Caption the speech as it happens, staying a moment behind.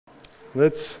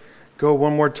Let's go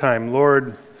one more time.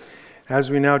 Lord,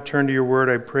 as we now turn to your word,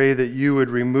 I pray that you would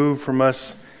remove from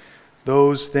us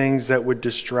those things that would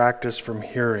distract us from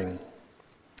hearing,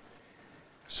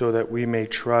 so that we may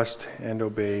trust and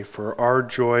obey for our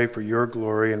joy, for your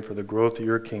glory, and for the growth of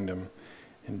your kingdom.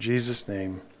 In Jesus'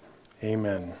 name,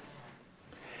 amen.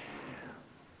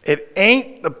 It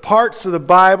ain't the parts of the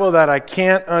Bible that I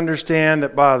can't understand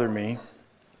that bother me.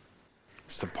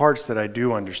 It's the parts that I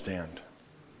do understand.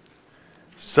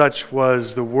 Such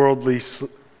was the worldly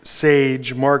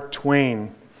sage Mark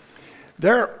Twain.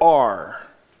 There are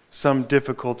some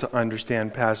difficult to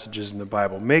understand passages in the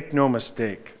Bible. Make no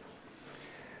mistake.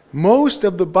 Most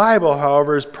of the Bible,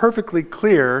 however, is perfectly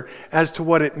clear as to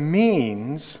what it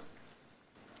means.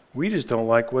 We just don't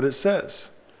like what it says.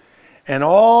 And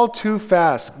all too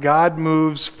fast, God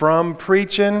moves from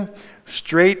preaching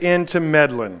straight into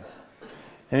meddling.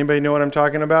 Anybody know what I'm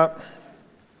talking about?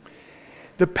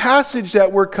 The passage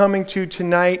that we're coming to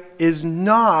tonight is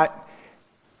not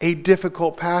a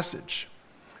difficult passage.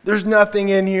 There's nothing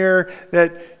in here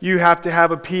that you have to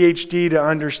have a PhD to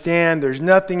understand. There's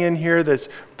nothing in here that's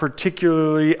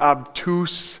particularly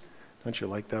obtuse. Don't you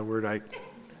like that word? I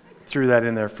threw that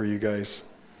in there for you guys.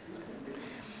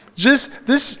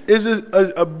 This is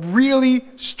a really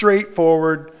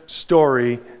straightforward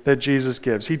story that Jesus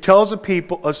gives. He tells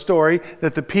a story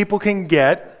that the people can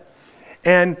get,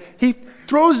 and he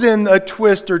throws in a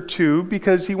twist or two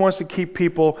because he wants to keep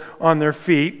people on their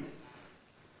feet,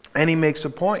 and he makes a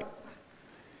point.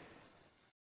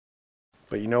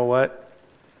 But you know what?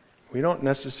 We don't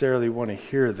necessarily want to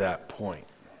hear that point.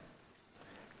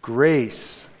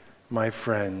 Grace, my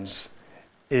friends,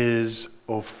 is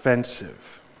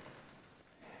offensive.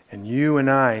 And you and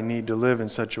I need to live in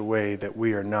such a way that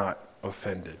we are not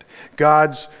offended.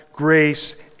 God's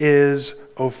grace is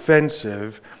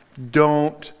offensive.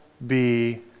 Don't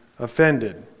be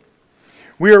offended.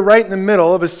 We are right in the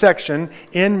middle of a section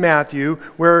in Matthew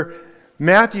where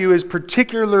Matthew is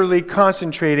particularly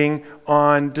concentrating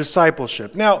on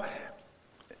discipleship. Now,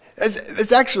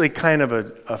 it's actually kind of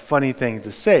a funny thing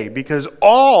to say because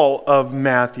all of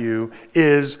Matthew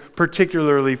is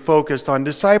particularly focused on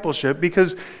discipleship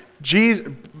because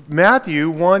Matthew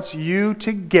wants you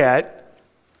to get,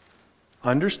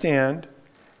 understand,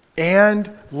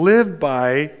 and live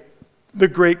by the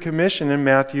Great Commission in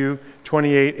Matthew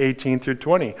 28:18 through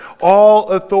 20. All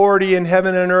authority in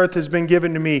heaven and earth has been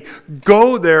given to me.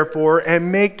 Go, therefore, and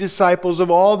make disciples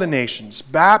of all the nations,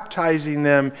 baptizing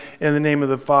them in the name of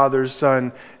the Father,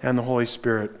 Son, and the Holy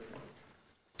Spirit.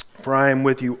 For I am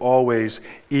with you always,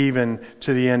 even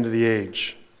to the end of the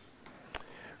age.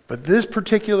 But this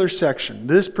particular section,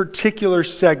 this particular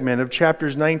segment of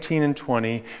chapters 19 and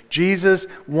 20, Jesus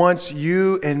wants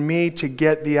you and me to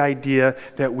get the idea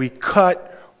that we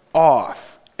cut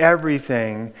off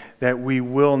everything that we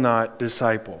will not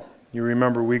disciple. You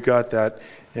remember we got that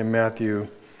in Matthew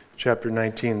chapter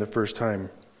 19 the first time.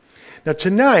 Now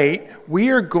tonight,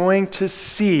 we are going to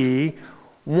see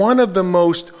one of the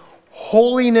most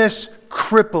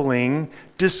holiness-crippling,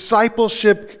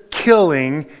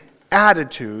 discipleship-killing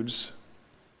attitudes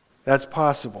that's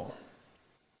possible.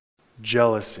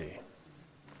 Jealousy.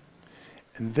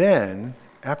 And then,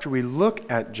 after we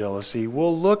look at jealousy,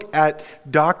 we'll look at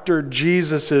Dr.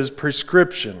 Jesus'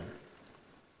 prescription.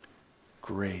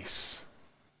 Grace.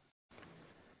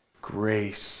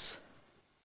 Grace.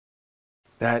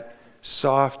 That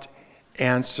soft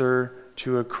answer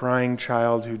to a crying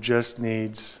child who just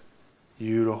needs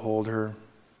you to hold her.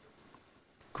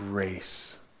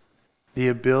 Grace. The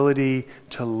ability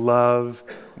to love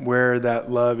where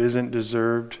that love isn't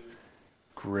deserved.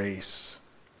 Grace.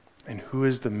 And who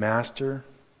is the master?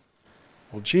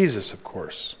 Well, Jesus, of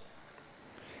course.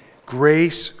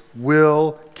 Grace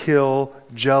will kill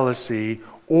jealousy,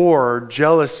 or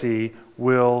jealousy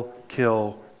will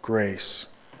kill grace.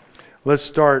 Let's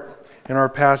start in our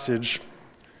passage,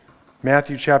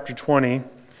 Matthew chapter 20,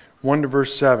 1 to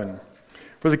verse 7.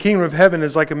 For the kingdom of heaven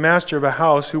is like a master of a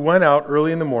house who went out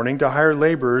early in the morning to hire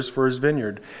laborers for his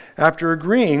vineyard. After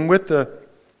agreeing with the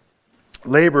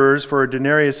laborers for a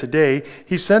denarius a day,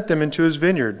 he sent them into his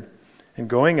vineyard. And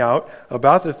going out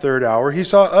about the third hour, he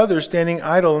saw others standing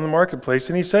idle in the marketplace,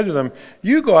 and he said to them,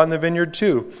 "You go out in the vineyard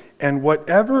too, and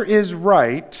whatever is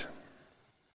right,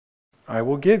 I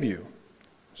will give you."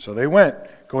 So they went.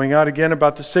 Going out again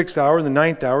about the 6th hour and the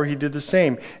 9th hour, he did the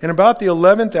same. And about the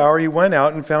 11th hour, he went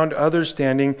out and found others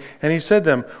standing, and he said to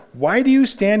them, "Why do you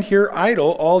stand here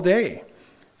idle all day?"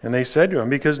 And they said to him,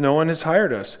 "Because no one has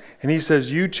hired us." And he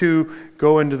says, "You too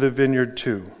go into the vineyard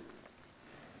too."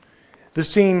 The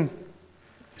scene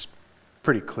is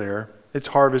pretty clear. It's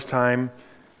harvest time.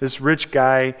 This rich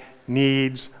guy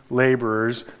needs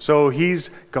laborers, so he's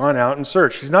gone out and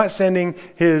searched. He's not sending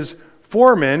his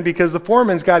foreman because the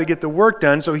foreman's got to get the work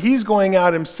done, so he's going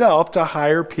out himself to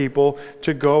hire people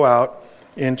to go out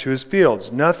into his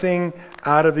fields. Nothing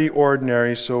out of the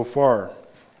ordinary so far.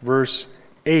 Verse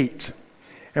 8.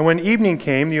 And when evening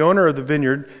came, the owner of the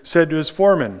vineyard said to his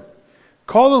foreman,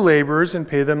 "Call the laborers and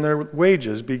pay them their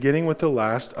wages, beginning with the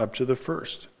last up to the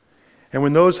first." And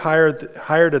when those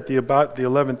hired at about the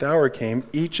 11th hour came,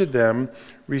 each of them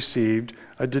received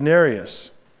a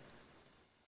denarius.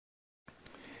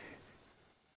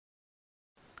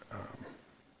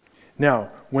 Now,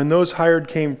 when those hired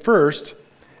came first,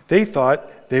 they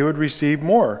thought they would receive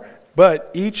more, but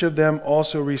each of them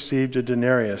also received a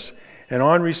denarius. And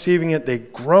on receiving it, they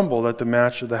grumbled at the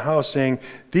master of the house, saying,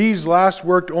 "These last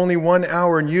worked only 1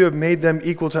 hour, and you have made them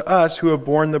equal to us who have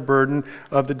borne the burden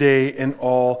of the day in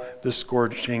all the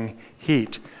scorching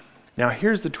heat." Now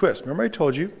here's the twist. Remember I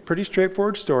told you, pretty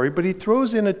straightforward story, but he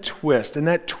throws in a twist. And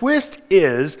that twist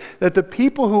is that the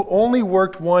people who only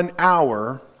worked 1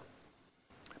 hour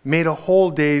made a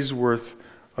whole day's worth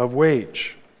of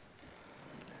wage.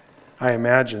 I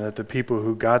imagine that the people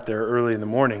who got there early in the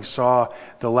morning saw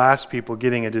the last people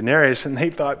getting a denarius and they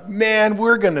thought, man,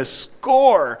 we're going to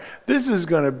score. This is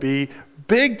going to be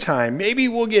big time. Maybe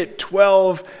we'll get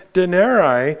 12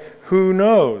 denarii. Who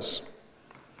knows?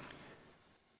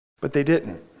 But they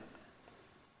didn't.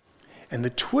 And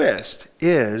the twist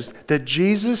is that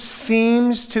Jesus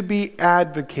seems to be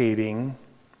advocating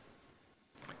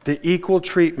the equal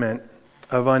treatment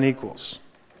of unequals.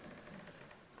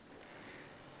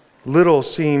 Little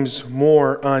seems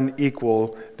more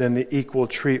unequal than the equal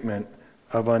treatment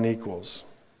of unequals.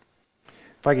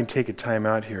 If I can take a time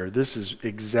out here, this is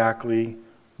exactly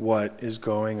what is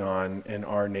going on in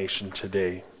our nation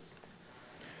today.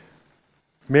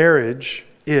 Marriage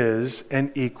is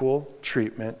an equal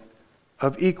treatment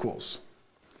of equals.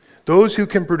 Those who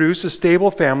can produce a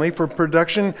stable family for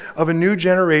production of a new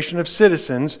generation of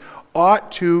citizens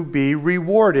ought to be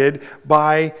rewarded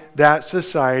by that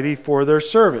society for their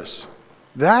service.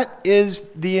 That is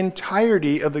the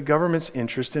entirety of the government's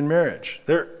interest in marriage.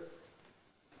 There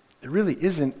really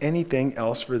isn't anything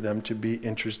else for them to be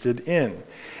interested in.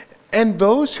 And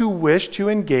those who wish to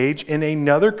engage in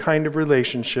another kind of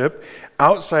relationship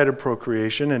outside of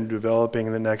procreation and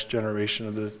developing the next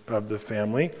generation of the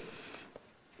family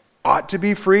ought to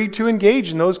be free to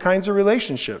engage in those kinds of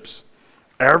relationships.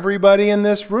 Everybody in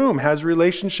this room has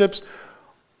relationships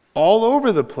all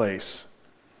over the place.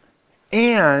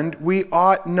 And we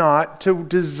ought not to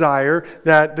desire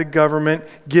that the government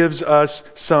gives us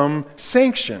some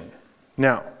sanction.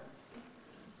 Now,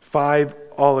 5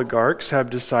 oligarchs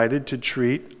have decided to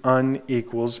treat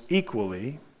unequals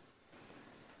equally.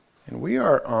 And we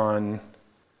are on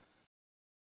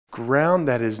ground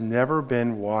that has never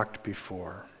been walked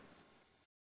before.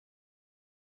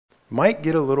 Might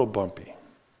get a little bumpy.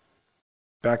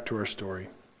 Back to our story.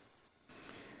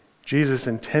 Jesus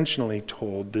intentionally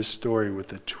told this story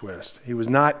with a twist. He was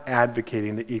not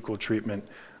advocating the equal treatment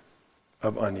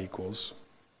of unequals.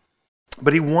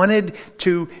 But he wanted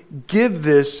to give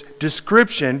this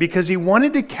description because he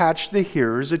wanted to catch the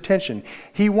hearer's attention.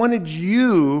 He wanted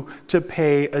you to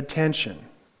pay attention.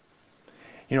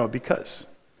 Because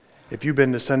if you've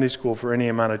been to Sunday school for any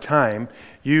amount of time,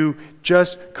 you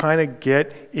just kind of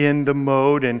get in the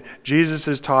mode and Jesus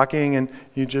is talking and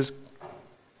you just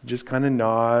kind of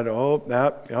nod,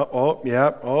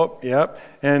 yep.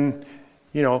 And,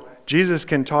 Jesus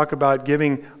can talk about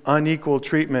giving unequal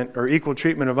treatment or equal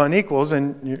treatment of unequals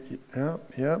and,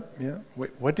 Wait,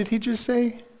 what did he just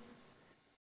say?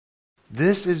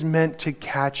 This is meant to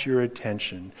catch your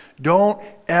attention. Don't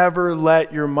ever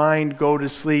let your mind go to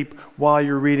sleep while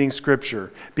you're reading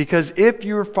Scripture. Because if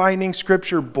you're finding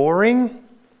Scripture boring,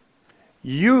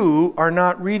 you are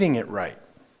not reading it right.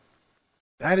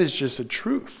 That is just a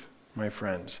truth, my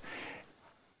friends.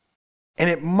 And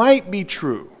it might be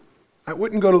true. I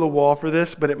wouldn't go to the wall for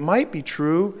this, but it might be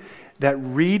true that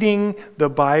reading the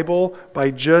Bible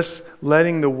by just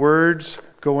letting the words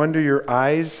go under your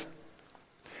eyes,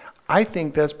 I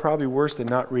think that's probably worse than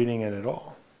not reading it at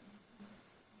all.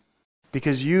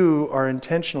 Because you are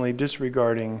intentionally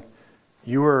disregarding,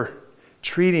 you are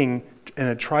treating in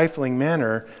a trifling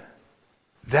manner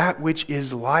that which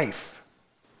is life.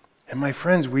 And my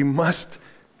friends, we must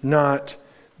not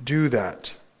do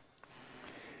that.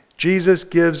 Jesus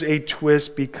gives a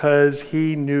twist because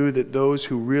he knew that those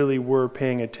who really were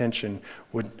paying attention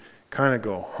would kind of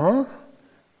go, huh?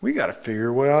 We got to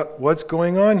figure out what's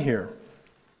going on here.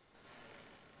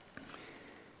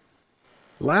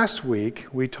 Last week,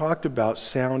 we talked about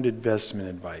sound investment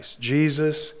advice.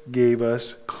 Jesus gave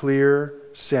us clear,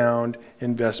 sound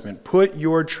investment. Put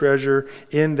your treasure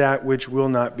in that which will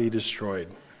not be destroyed.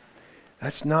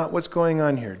 That's not what's going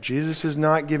on here. Jesus is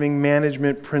not giving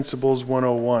management principles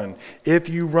 101. If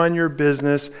you run your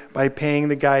business by paying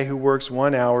the guy who works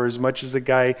 1 hour as much as the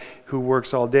guy who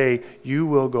works all day, you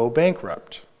will go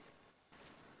bankrupt.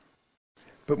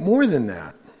 But more than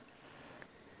that,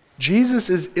 Jesus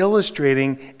is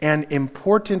illustrating an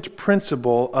important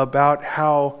principle about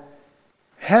how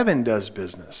heaven does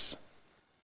business.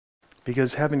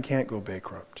 Because heaven can't go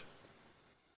bankrupt.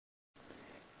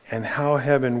 And how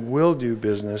heaven will do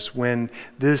business when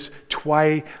this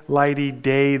twilighty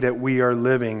day that we are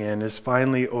living in is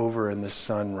finally over and the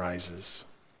sun rises.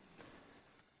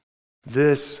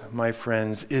 This, my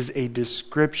friends, is a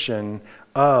description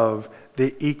of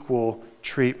the equal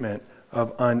treatment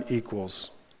of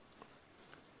unequals.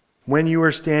 When you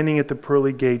are standing at the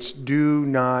pearly gates, do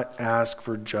not ask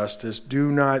for justice.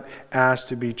 Do not ask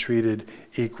to be treated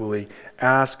equally.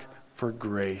 Ask for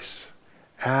grace.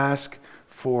 Ask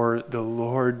for the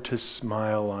Lord to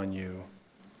smile on you.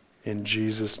 In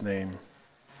Jesus' name.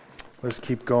 Let's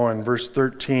keep going. Verse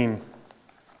 13.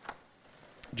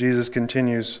 Jesus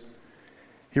continues.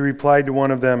 He replied to one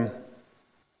of them,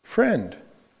 "Friend,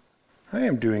 I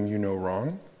am doing you no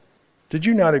wrong. Did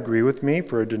you not agree with me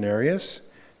for a denarius?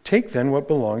 Take then what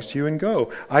belongs to you and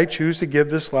go. I choose to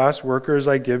give this last worker as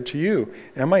I give to you.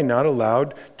 Am I not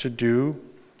allowed to do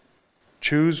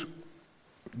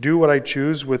what I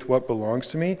choose with what belongs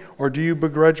to me? Or do you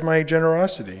begrudge my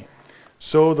generosity?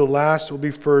 So the last will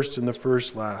be first and the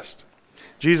first last."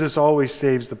 Jesus always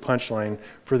saves the punchline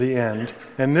for the end.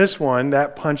 And this one,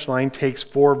 that punchline takes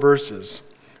 4 verses.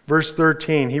 Verse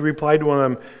 13, he replied to one of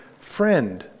them,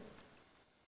 "Friend,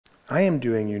 I am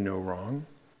doing you no wrong.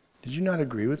 Did you not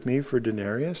agree with me for a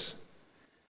denarius?"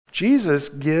 Jesus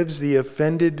gives the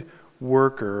offended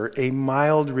worker a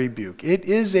mild rebuke. It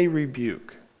is a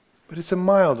rebuke, but it's a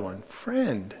mild one.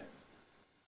 Friend,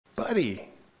 buddy,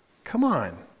 come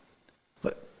on.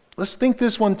 Let's think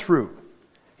this one through.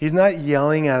 He's not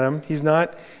yelling at him. He's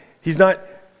not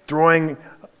throwing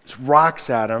rocks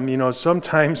at him. You know,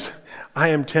 sometimes I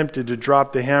am tempted to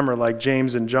drop the hammer like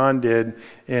James and John did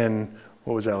in,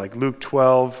 what was that, like Luke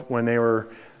 12, when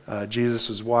Jesus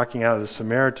was walking out of the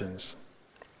Samaritans.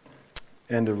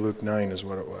 End of Luke 9 is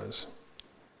what it was.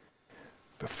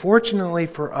 But fortunately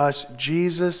for us,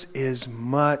 Jesus is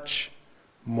much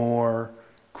more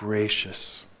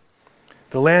gracious.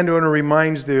 The landowner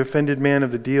reminds the offended man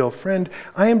of the deal. "Friend,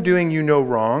 I am doing you no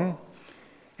wrong."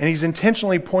 And he's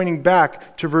intentionally pointing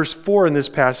back to verse 4 in this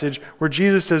passage where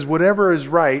Jesus says, "Whatever is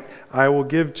right, I will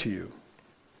give to you."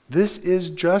 This is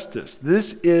justice.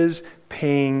 This is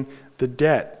paying the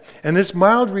debt. And this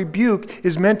mild rebuke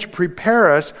is meant to prepare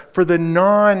us for the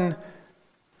non-justice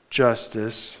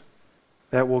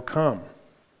that will come.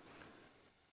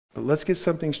 But let's get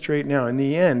something straight now. In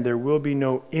the end, there will be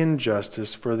no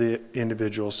injustice for the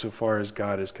individual so far as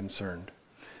God is concerned.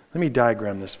 Let me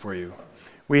diagram this for you.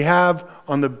 We have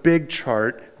on the big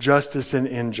chart justice and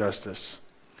injustice.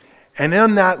 And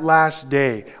on that last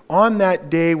day, on that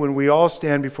day when we all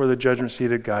stand before the judgment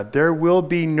seat of God, there will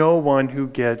be no one who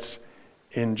gets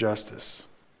injustice.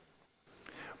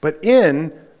 But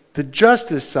in the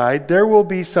justice side, there will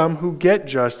be some who get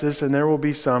justice and there will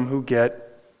be some who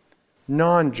get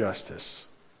non-justice.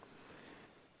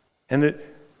 And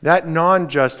that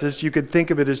non-justice, you could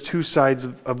think of it as 2 sides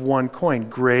of one coin.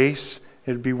 Grace,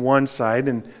 it would be one side,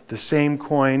 and the same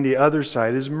coin, the other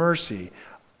side, is mercy.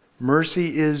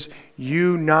 Mercy is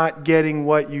you not getting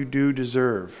what you do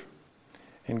deserve.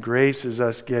 And grace is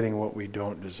us getting what we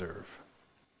don't deserve.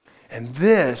 And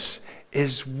this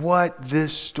is what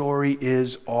this story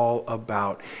is all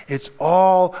about. It's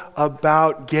all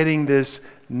about getting this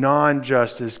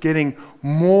non-justice, getting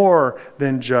more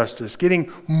than justice, getting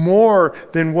more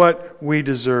than what we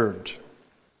deserved.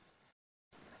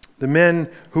 The men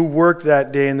who worked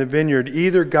that day in the vineyard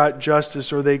either got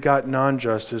justice or they got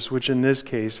non-justice, which in this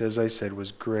case, as I said,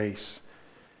 was grace.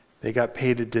 They got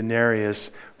paid a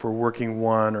denarius for working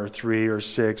 1 or 3 or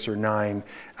 6 or 9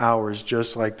 hours,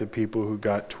 just like the people who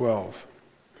got 12.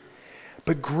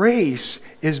 But grace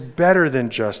is better than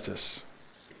justice.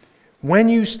 When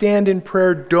you stand in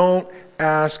prayer, don't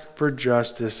ask for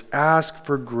justice. Ask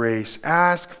for grace.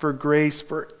 Ask for grace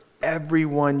for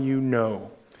everyone you know.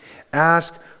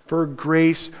 Ask for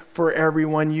grace for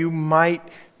everyone you might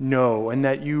know and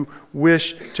that you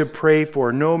wish to pray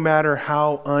for, no matter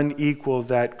how unequal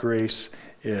that grace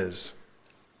is.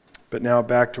 But now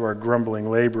back to our grumbling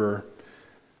laborer.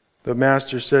 The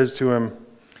master says to him,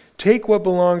 Take what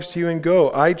belongs to you and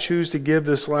go. I choose to give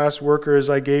this last worker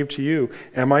as I gave to you.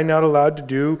 Am I not allowed to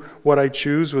do what I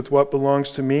choose with what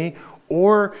belongs to me?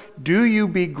 Or do you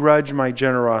begrudge my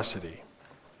generosity?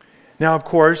 Now, of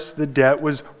course, the debt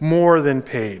was more than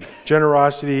paid.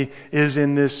 Generosity is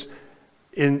in this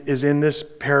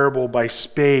parable by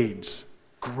spades.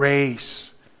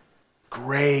 Grace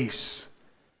is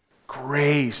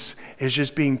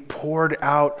just being poured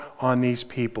out on these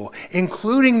people,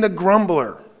 including the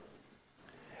grumbler.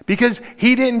 Because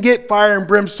he didn't get fire and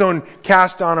brimstone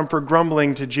cast on him for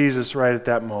grumbling to Jesus right at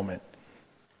that moment.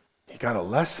 He got a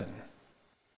lesson.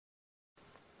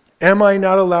 Am I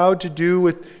not allowed to do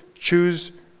what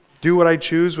I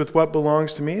choose with what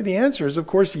belongs to me? The answer is, of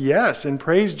course, yes. And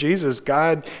praise Jesus,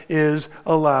 God is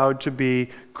allowed to be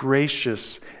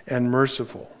gracious and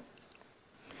merciful.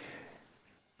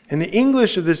 And the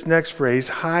English of this next phrase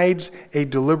hides a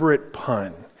deliberate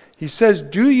pun. He says,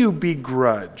 do you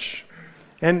begrudge?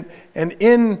 And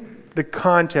in the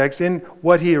context, in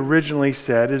what he originally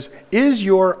said is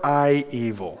your eye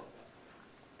evil?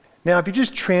 Now, if you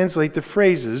just translate the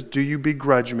phrases, do you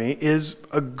begrudge me, is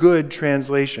a good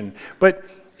translation. But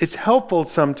it's helpful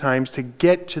sometimes to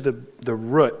get to the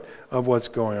root of what's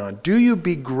going on. Do you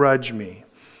begrudge me?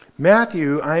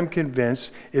 Matthew, I'm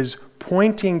convinced, is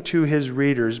pointing to his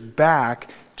readers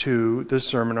back to the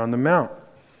Sermon on the Mount.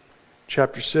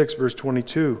 Chapter 6, verse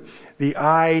 22. The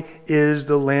eye is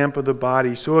the lamp of the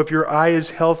body. So if your eye is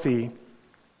healthy,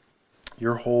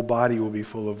 your whole body will be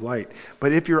full of light.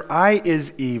 But if your eye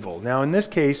is evil, now in this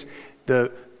case, the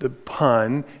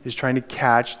pun is trying to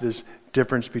catch this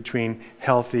difference between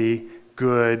healthy,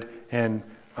 good, and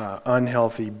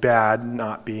unhealthy, bad,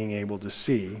 not being able to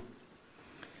see.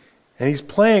 And he's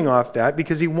playing off that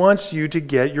because he wants you to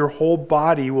get your whole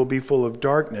body will be full of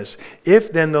darkness.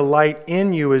 If then the light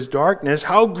in you is darkness,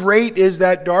 how great is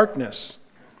that darkness?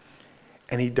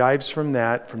 And he dives from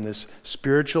this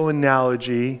spiritual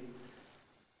analogy,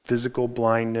 physical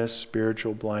blindness,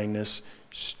 spiritual blindness,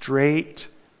 straight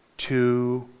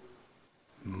to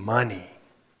money.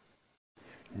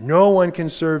 No one can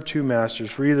serve two masters,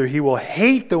 for either he will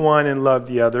hate the one and love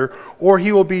the other, or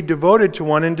he will be devoted to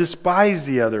one and despise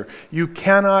the other. You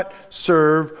cannot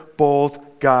serve both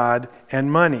God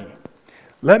and money.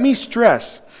 Let me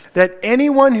stress that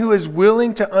anyone who is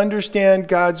willing to understand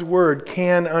God's word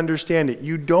can understand it.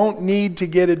 You don't need to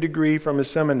get a degree from a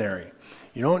seminary.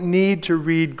 You don't need to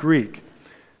read Greek.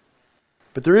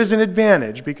 But there is an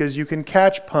advantage because you can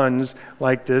catch puns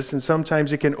like this, and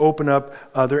sometimes it can open up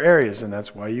other areas, and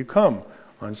that's why you come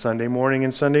on Sunday morning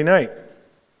and Sunday night.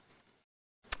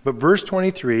 But verse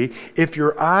 23, if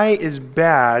your eye is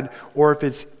bad or if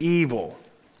it's evil.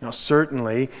 Now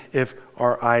certainly, if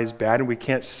our eye is bad and we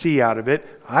can't see out of it,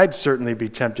 I'd certainly be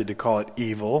tempted to call it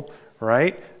evil,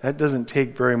 right? That doesn't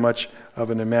take very much of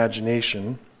an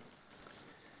imagination.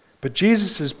 But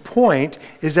Jesus' point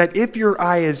is that if your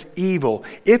eye is evil,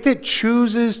 if it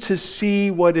chooses to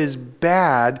see what is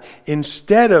bad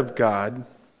instead of God,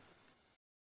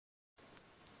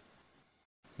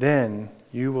 then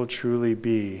you will truly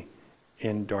be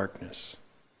in darkness.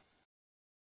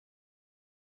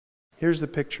 Here's the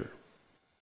picture.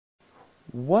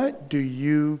 What do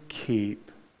you keep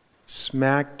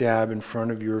smack dab in front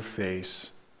of your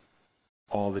face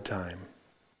all the time?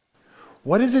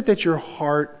 What is it that your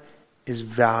heart is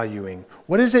valuing?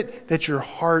 What is it that your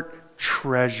heart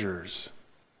treasures?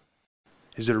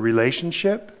 Is it a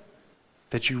relationship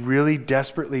that you really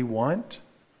desperately want?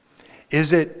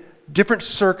 Is it different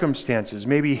circumstances,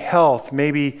 maybe health,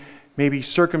 maybe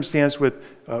circumstance with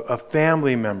a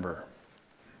family member?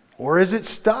 Or is it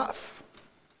stuff?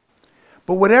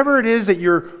 But whatever it is that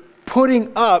you're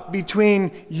putting up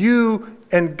between you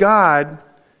and God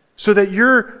so that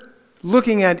you're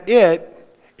looking at it,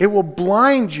 it will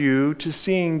blind you to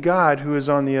seeing God who is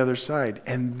on the other side.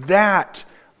 And that,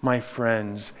 my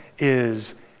friends,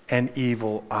 is an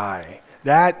evil eye.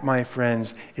 That, my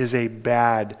friends, is a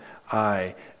bad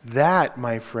eye. That,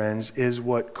 my friends, is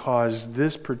what caused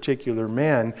this particular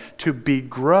man to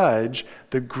begrudge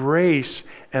the grace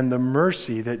and the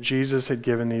mercy that Jesus had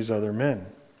given these other men.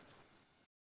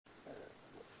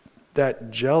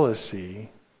 That jealousy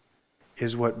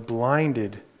is what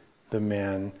blinded the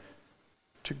man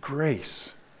to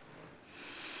grace.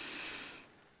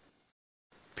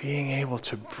 Being able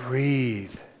to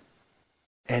breathe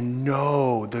and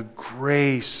know the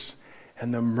grace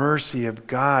and the mercy of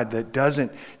God that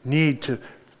doesn't need to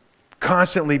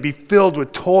constantly be filled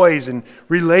with toys and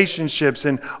relationships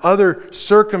and other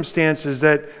circumstances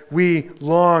that we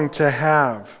long to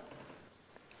have.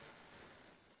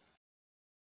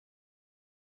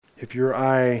 If your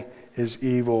eye is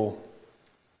evil,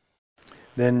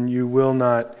 then you will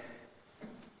not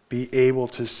be able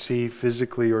to see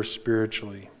physically or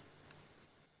spiritually.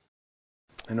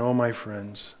 And oh, my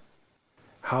friends,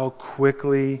 how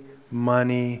quickly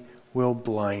money will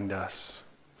blind us.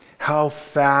 How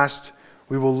fast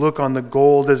we will look on the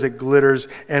gold as it glitters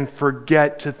and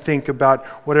forget to think about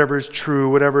whatever is true,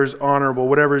 whatever is honorable,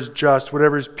 whatever is just,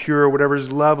 whatever is pure, whatever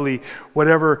is lovely,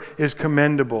 whatever is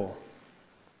commendable.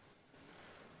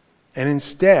 And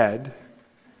instead,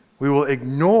 we will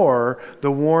ignore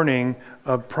the warning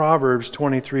of Proverbs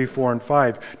 23, 4 and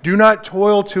 5. Do not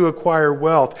toil to acquire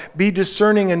wealth. Be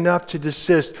discerning enough to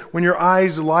desist. When your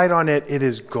eyes light on it, it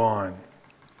is gone.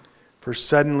 For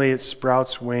suddenly it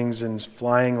sprouts wings and is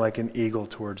flying like an eagle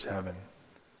towards heaven.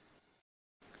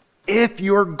 If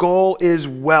your goal is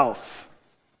wealth,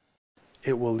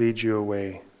 it will lead you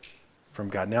away from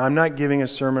God. Now, I'm not giving a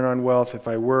sermon on wealth. If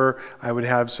I were, I would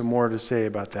have some more to say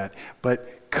about that.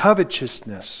 But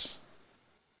covetousness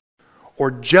or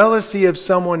jealousy of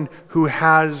someone who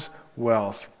has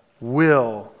wealth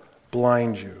will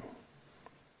blind you.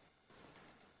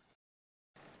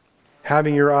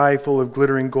 Having your eye full of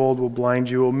glittering gold will blind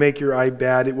you. It will make your eye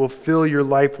bad. It will fill your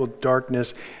life with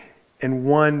darkness. And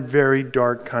one very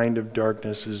dark kind of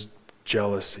darkness is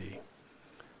jealousy.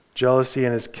 Jealousy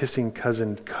and its kissing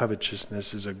cousin,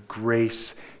 covetousness, is a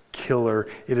grace killer.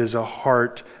 It is a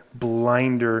heart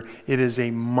blinder. It is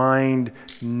a mind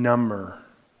number.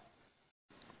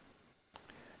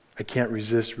 I can't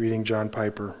resist reading John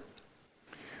Piper.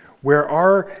 Where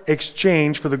our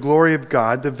exchange for the glory of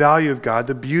God, the value of God,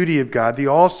 the beauty of God, the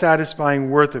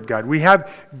all-satisfying worth of God. We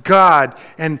have God,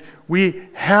 and we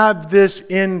have this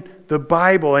in the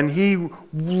Bible, and He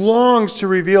longs to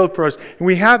reveal it for us. And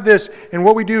we have this, and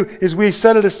what we do is we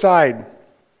set it aside.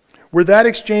 Where that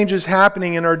exchange is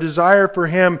happening and our desire for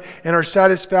Him and our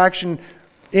satisfaction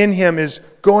in Him is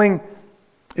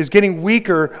getting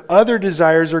weaker, other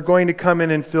desires are going to come in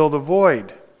and fill the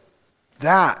void.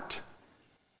 That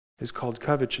is called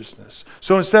covetousness.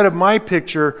 So instead of my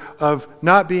picture of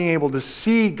not being able to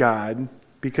see God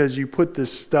because you put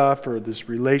this stuff or this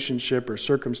relationship or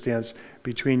circumstance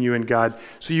between you and God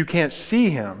so you can't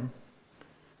see Him,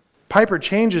 Piper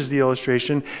changes the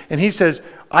illustration and he says,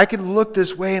 I could look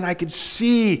this way and I could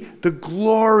see the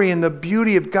glory and the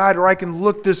beauty of God, or I can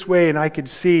look this way and I could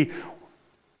see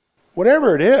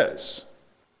whatever it is.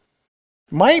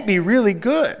 Might be really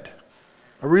good.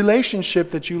 A relationship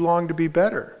that you long to be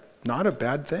better. Not a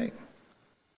bad thing.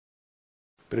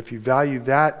 But if you value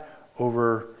that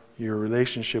over your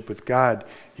relationship with God,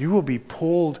 you will be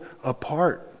pulled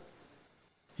apart.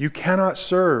 You cannot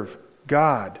serve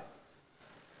God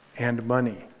and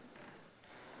money.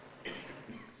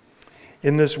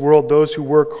 In this world, those who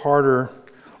work harder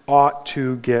ought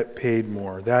to get paid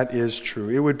more. That is true.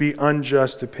 It would be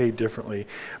unjust to pay differently.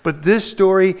 But this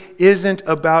story isn't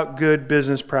about good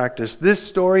business practice. This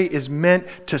story is meant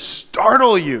to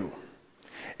startle you.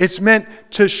 It's meant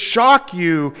to shock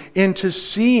you into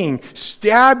seeing,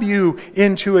 stab you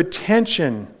into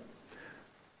attention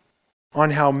on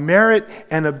how merit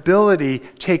and ability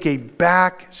take a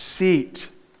back seat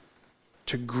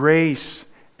to grace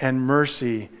and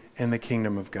mercy in the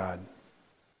kingdom of God.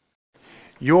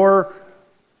 Your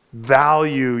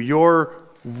value, your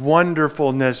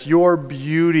wonderfulness, your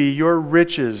beauty, your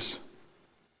riches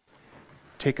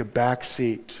take a back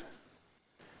seat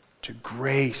to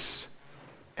grace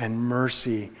and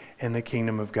mercy in the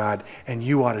kingdom of God. And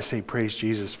you ought to say, praise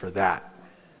Jesus for that.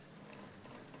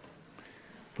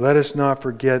 Let us not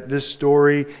forget, this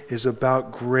story is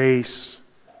about grace.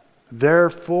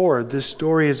 Therefore, this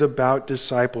story is about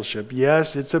discipleship.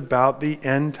 Yes, it's about the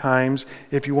end times,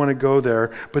 if you want to go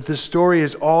there. But the story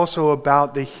is also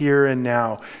about the here and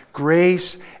now.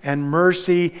 Grace and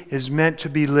mercy is meant to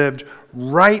be lived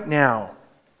right now.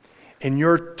 In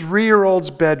your 3-year-old's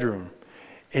bedroom,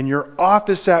 in your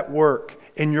office at work,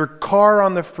 in your car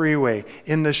on the freeway,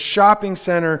 in the shopping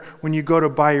center when you go to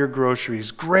buy your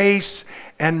groceries. Grace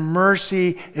and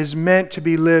mercy is meant to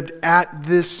be lived at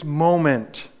this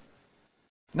moment.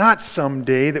 Not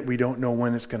someday that we don't know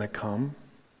when it's going to come.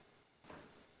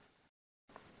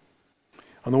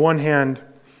 On the one hand,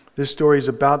 this story is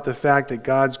about the fact that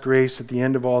God's grace at the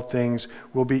end of all things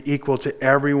will be equal to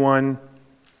everyone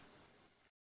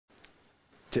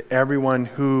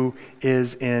who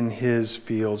is in His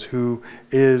fields, who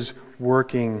is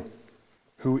working,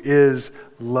 who is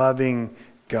loving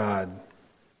God.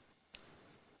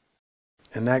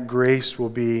 And that grace will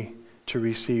be to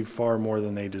receive far more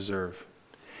than they deserve.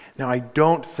 Now, I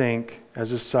don't think,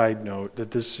 as a side note, that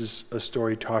this is a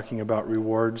story talking about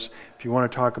rewards. If you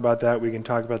want to talk about that, we can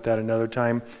talk about that another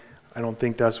time. I don't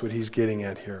think that's what he's getting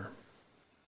at here.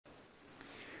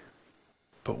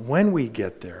 But when we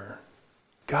get there,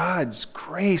 God's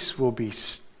grace will be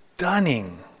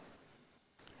stunning.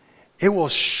 It will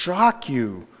shock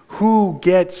you who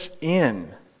gets in.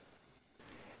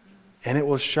 And it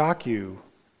will shock you,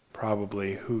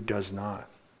 probably, who does not.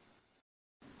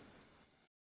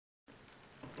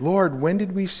 Lord, when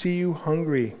did we see you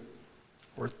hungry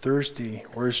or thirsty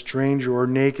or a stranger or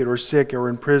naked or sick or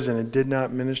in prison and did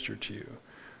not minister to you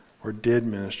or did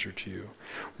minister to you?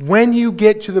 When you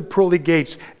get to the pearly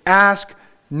gates, ask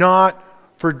not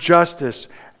for justice.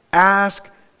 Ask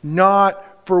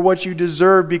not for what you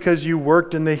deserve because you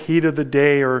worked in the heat of the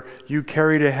day or you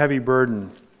carried a heavy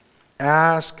burden.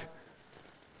 Ask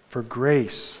for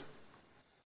grace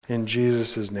in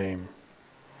Jesus' name.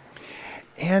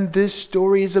 And this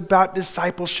story is about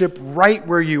discipleship right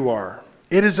where you are.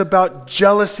 It is about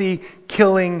jealousy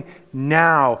killing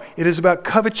now. It is about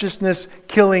covetousness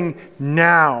killing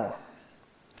now.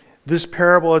 This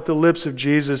parable at the lips of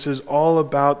Jesus is all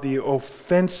about the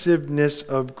offensiveness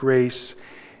of grace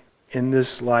in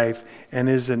this life and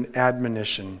is an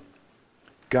admonition.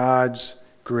 God's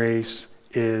grace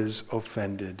is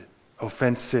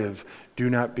offensive. Do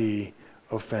not be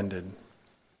offended.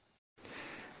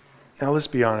 Now let's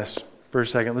be honest for a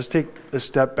second. Let's take a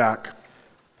step back.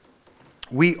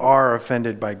 We are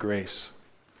offended by grace.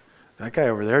 That guy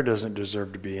over there doesn't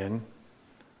deserve to be in.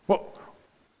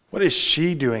 What is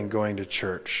she doing going to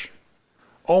church?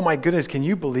 Oh my goodness, can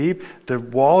you believe the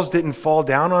walls didn't fall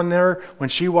down on there when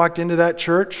she walked into that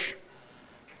church?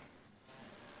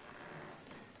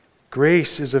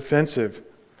 Grace is offensive.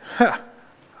 I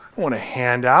want a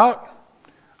handout.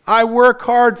 I work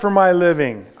hard for my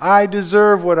living. I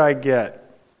deserve what I get.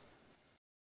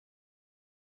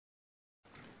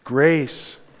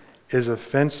 Grace is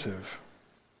offensive.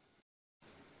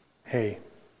 Hey,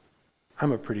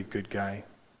 I'm a pretty good guy.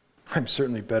 I'm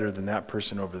certainly better than that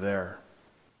person over there.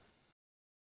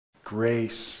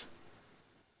 Grace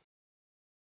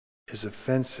is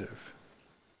offensive.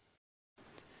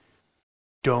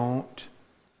 Don't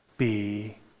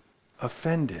be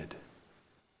offended.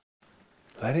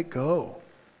 Let it go.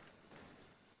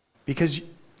 Because,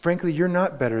 frankly, you're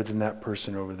not better than that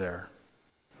person over there.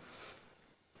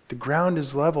 The ground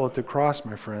is level at the cross,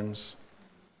 my friends.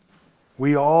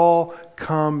 We all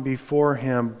come before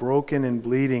Him broken and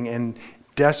bleeding and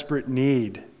desperate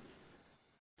need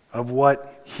of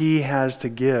what He has to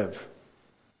give.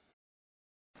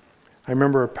 I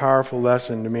remember a powerful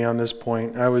lesson to me on this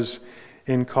point. I was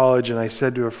in college and I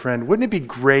said to a friend, wouldn't it be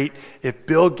great if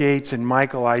Bill Gates and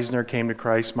Michael Eisner came to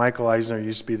Christ? Michael Eisner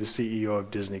used to be the CEO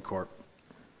of Disney Corp.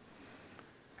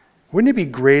 Wouldn't it be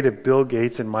great if Bill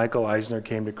Gates and Michael Eisner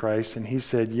came to Christ? And he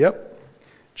said, yep,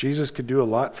 Jesus could do a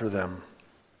lot for them.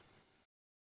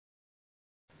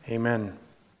 Amen.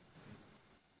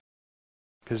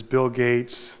 Because Bill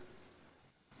Gates,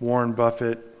 Warren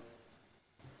Buffett,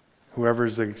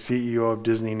 whoever's the CEO of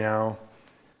Disney now,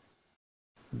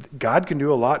 God can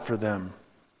do a lot for them.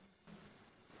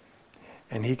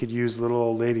 And He could use little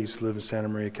old ladies who live in Santa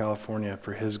Maria, California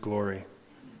for His glory.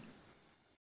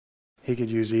 He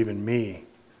could use even me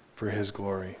for His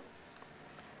glory.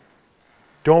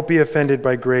 Don't be offended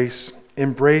by grace.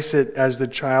 Embrace it as the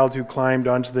child who climbed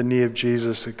onto the knee of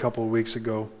Jesus a couple of weeks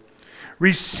ago.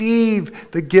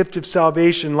 Receive the gift of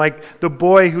salvation like the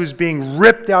boy who's being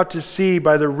ripped out to sea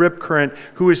by the rip current,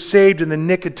 who is saved in the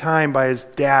nick of time by his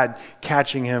dad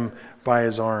catching him by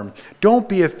his arm. Don't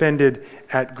be offended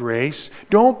at grace.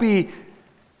 Don't be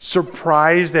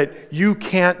surprised that you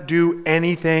can't do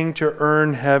anything to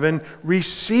earn heaven.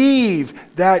 Receive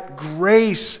that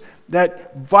grace,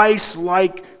 that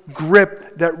vice-like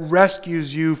grip that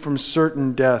rescues you from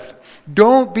certain death.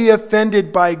 Don't be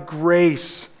offended by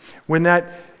grace when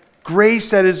that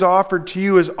grace that is offered to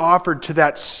you is offered to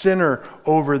that sinner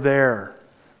over there.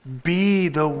 Be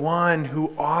the one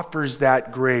who offers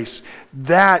that grace.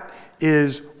 That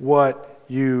is what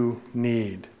you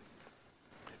need.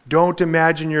 Don't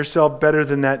imagine yourself better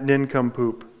than that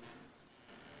nincompoop.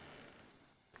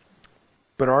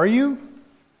 But are you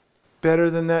better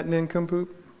than that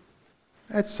nincompoop?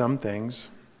 At some things.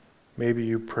 Maybe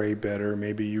you pray better,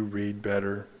 maybe you read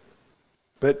better.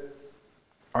 But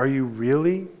are you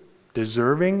really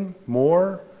deserving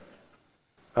more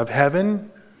of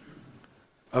heaven,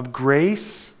 of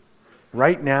grace,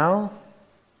 right now?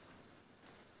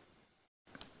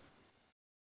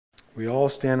 We all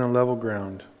stand on level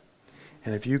ground.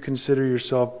 And if you consider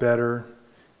yourself better,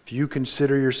 if you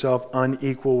consider yourself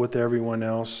unequal with everyone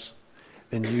else,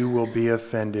 then you will be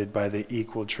offended by the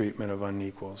equal treatment of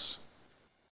unequals.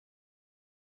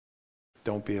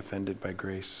 Don't be offended by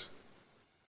grace.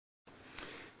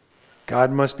 God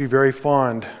must be very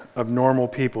fond of normal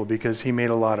people because he made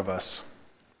a lot of us.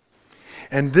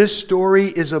 And this story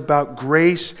is about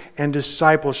grace and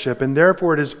discipleship, and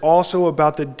therefore it is also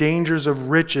about the dangers of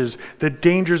riches, the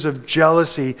dangers of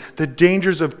jealousy, the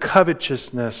dangers of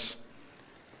covetousness.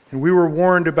 And we were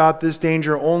warned about this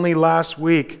danger only last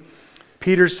week.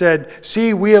 Peter said,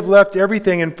 "See, we have left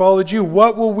everything and followed you.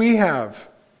 What will we have?"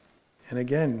 And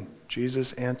again,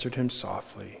 Jesus answered him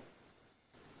softly,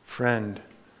 "Friend,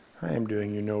 I am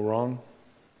doing you no wrong.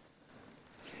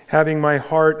 Having my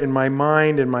heart and my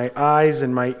mind and my eyes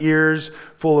and my ears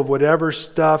full of whatever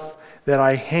stuff that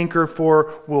I hanker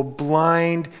for will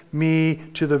blind me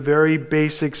to the very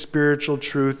basic spiritual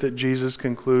truth that Jesus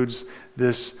concludes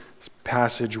this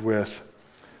passage with.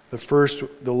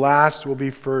 The last will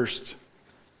be first,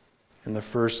 and the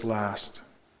first last."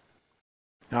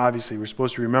 Now, obviously, we're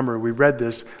supposed to remember we read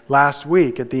this last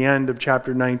week at the end of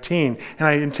chapter 19, and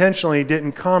I intentionally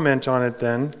didn't comment on it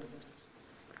then.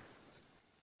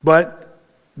 But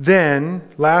then,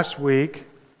 last week,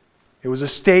 it was a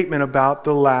statement about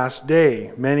the last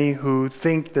day. Many who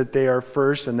think that they are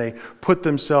first and they put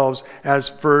themselves as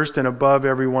first and above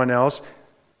everyone else,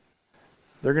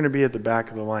 they're going to be at the back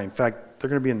of the line. In fact, they're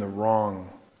going to be in the wrong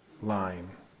line.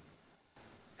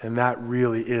 And that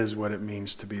really is what it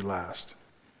means to be last.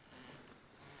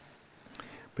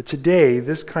 But today,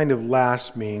 this kind of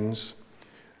last means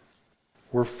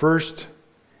we're first.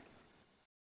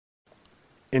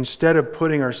 Instead of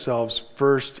putting ourselves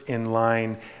first in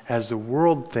line as the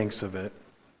world thinks of it,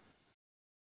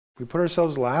 we put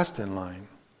ourselves last in line.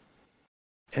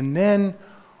 And then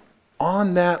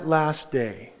on that last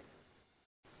day,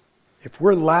 if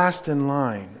we're last in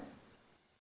line,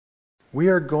 we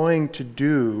are going to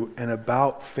do an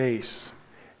about face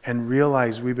and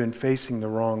realize we've been facing the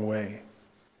wrong way.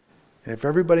 And if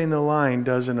everybody in the line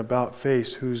does an about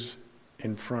face, who's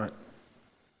in front?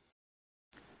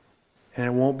 And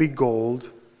it won't be gold.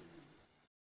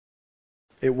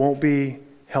 It won't be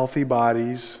healthy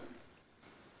bodies.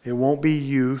 It won't be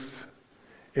youth.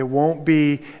 It won't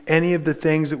be any of the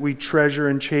things that we treasure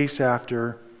and chase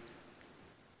after.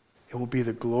 It will be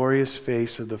the glorious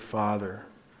face of the Father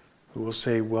who will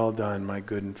say, "Well done, my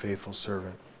good and faithful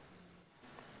servant."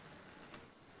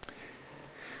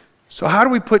 So how do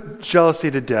we put jealousy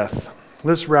to death?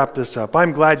 Let's wrap this up.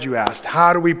 I'm glad you asked.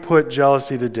 How do we put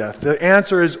jealousy to death? The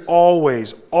answer is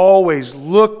always, always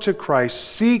look to Christ,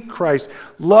 seek Christ,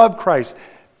 love Christ.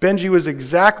 Benji was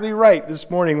exactly right this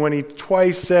morning when he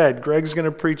twice said, Greg's going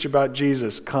to preach about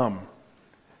Jesus. Come.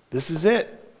 This is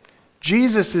it.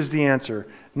 Jesus is the answer,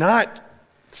 not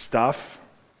stuff.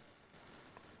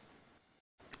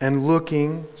 And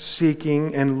looking,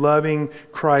 seeking, and loving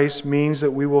Christ means that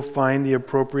we will find the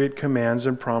appropriate commands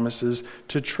and promises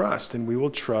to trust. And we will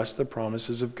trust the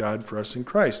promises of God for us in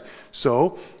Christ.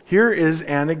 So, here is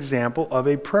an example of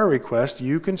a prayer request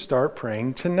you can start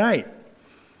praying tonight.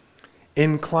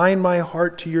 Incline my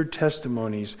heart to your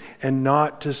testimonies and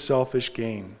not to selfish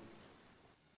gain.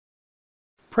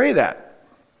 Pray that.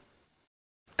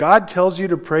 God tells you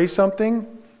to pray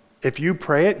something. If you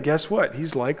pray it, guess what?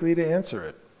 He's likely to answer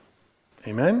it.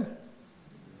 Amen?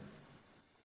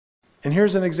 And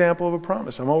here's an example of a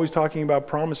promise. I'm always talking about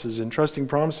promises and trusting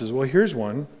promises. Well, here's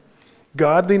one.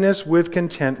 Godliness with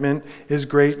contentment is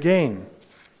great gain.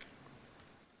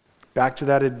 Back to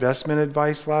that investment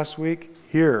advice last week.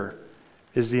 Here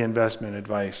is the investment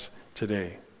advice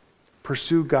today.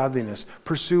 Pursue godliness,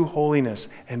 pursue holiness,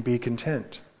 and be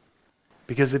content.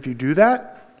 Because if you do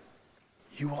that,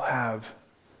 you will have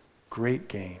great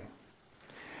gain.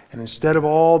 And instead of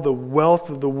all the wealth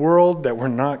of the world that we're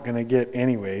not going to get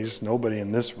anyways, nobody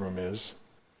in this room is,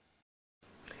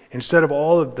 instead of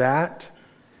all of that,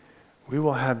 we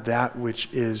will have that which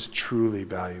is truly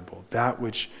valuable, that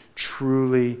which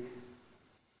truly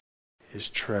is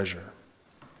treasure.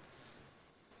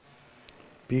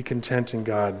 Be content in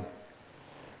God.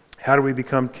 How do we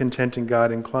become content in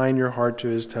God? Incline your heart to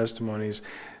his testimonies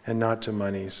and not to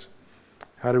money's.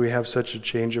 How do we have such a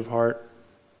change of heart?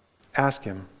 Ask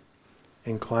him.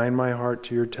 Incline my heart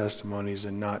to your testimonies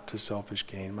and not to selfish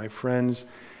gain. My friends,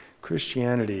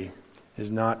 Christianity is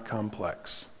not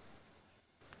complex.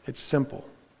 It's simple.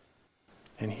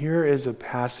 And here is a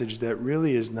passage that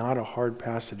really is not a hard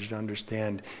passage to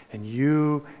understand. And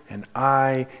you and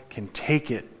I can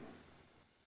take it.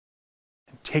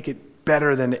 And take it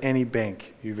better than any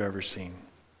bank you've ever seen.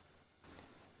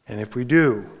 And if we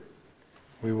do,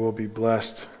 we will be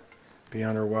blessed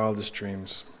beyond our wildest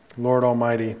dreams. Lord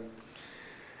Almighty,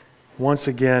 once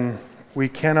again, we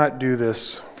cannot do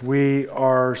this. We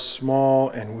are small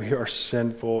and we are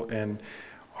sinful, and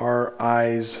our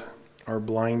eyes are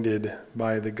blinded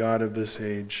by the god of this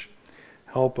age.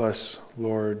 Help us,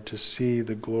 Lord, to see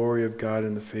the glory of God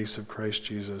in the face of Christ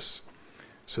Jesus,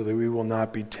 so that we will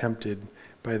not be tempted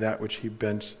by that which he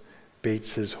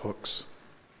baits his hooks.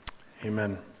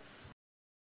 Amen.